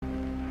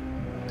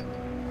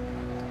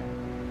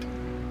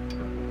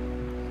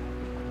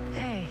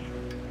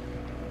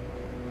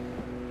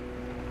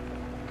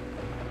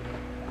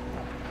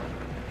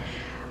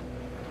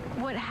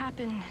What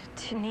happened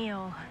to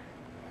Neil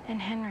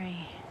and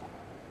Henry?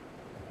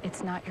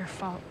 It's not your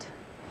fault.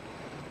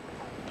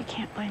 You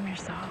can't blame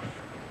yourself.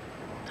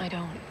 I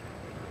don't.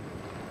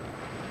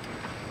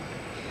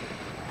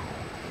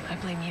 I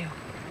blame you.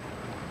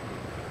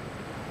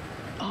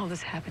 All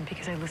this happened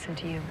because I listened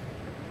to you.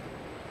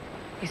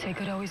 You say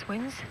good always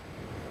wins?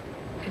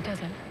 It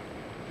doesn't.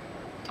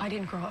 I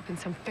didn't grow up in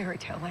some fairy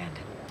tale land.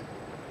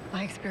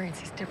 My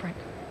experience is different.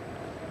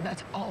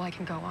 That's all I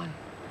can go on.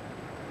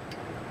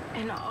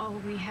 And all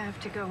we have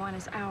to go on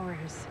is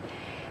ours.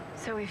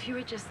 So if you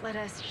would just let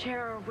us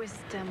share our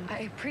wisdom. I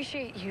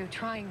appreciate you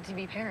trying to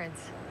be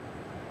parents,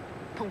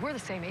 but we're the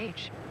same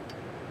age.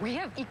 We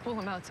have equal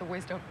amounts of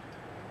wisdom.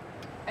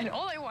 And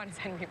all I want is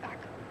Henry back.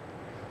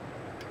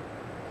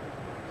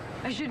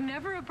 I should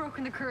never have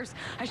broken the curse.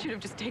 I should have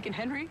just taken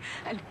Henry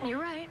and... You're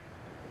right.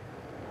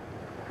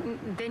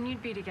 Then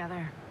you'd be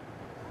together.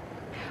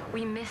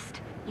 We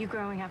missed you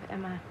growing up,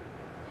 Emma.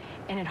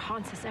 And it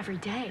haunts us every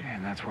day.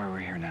 And that's why we're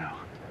here now.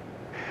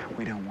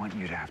 We don't want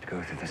you to have to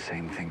go through the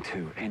same thing,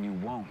 too. And you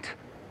won't.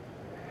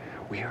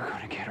 We are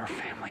going to get our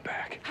family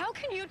back. How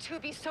can you two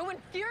be so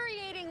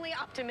infuriatingly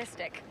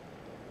optimistic?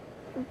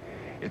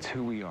 It's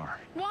who we are.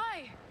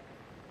 Why?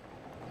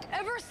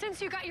 Ever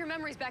since you got your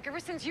memories back, ever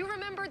since you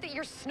remembered that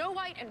you're Snow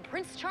White and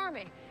Prince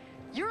Charming,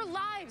 your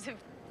lives have...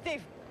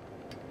 they've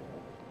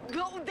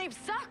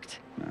sucked.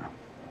 No.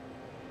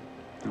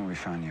 No, we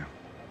found you.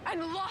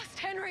 And lost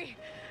Henry,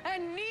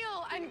 and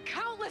Neil, and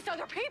countless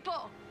other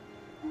people.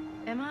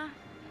 Emma,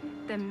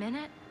 the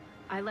minute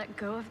I let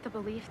go of the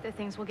belief that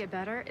things will get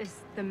better is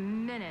the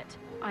minute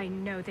I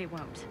know they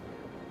won't.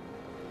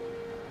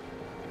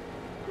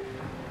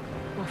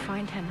 We'll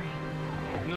find Henry.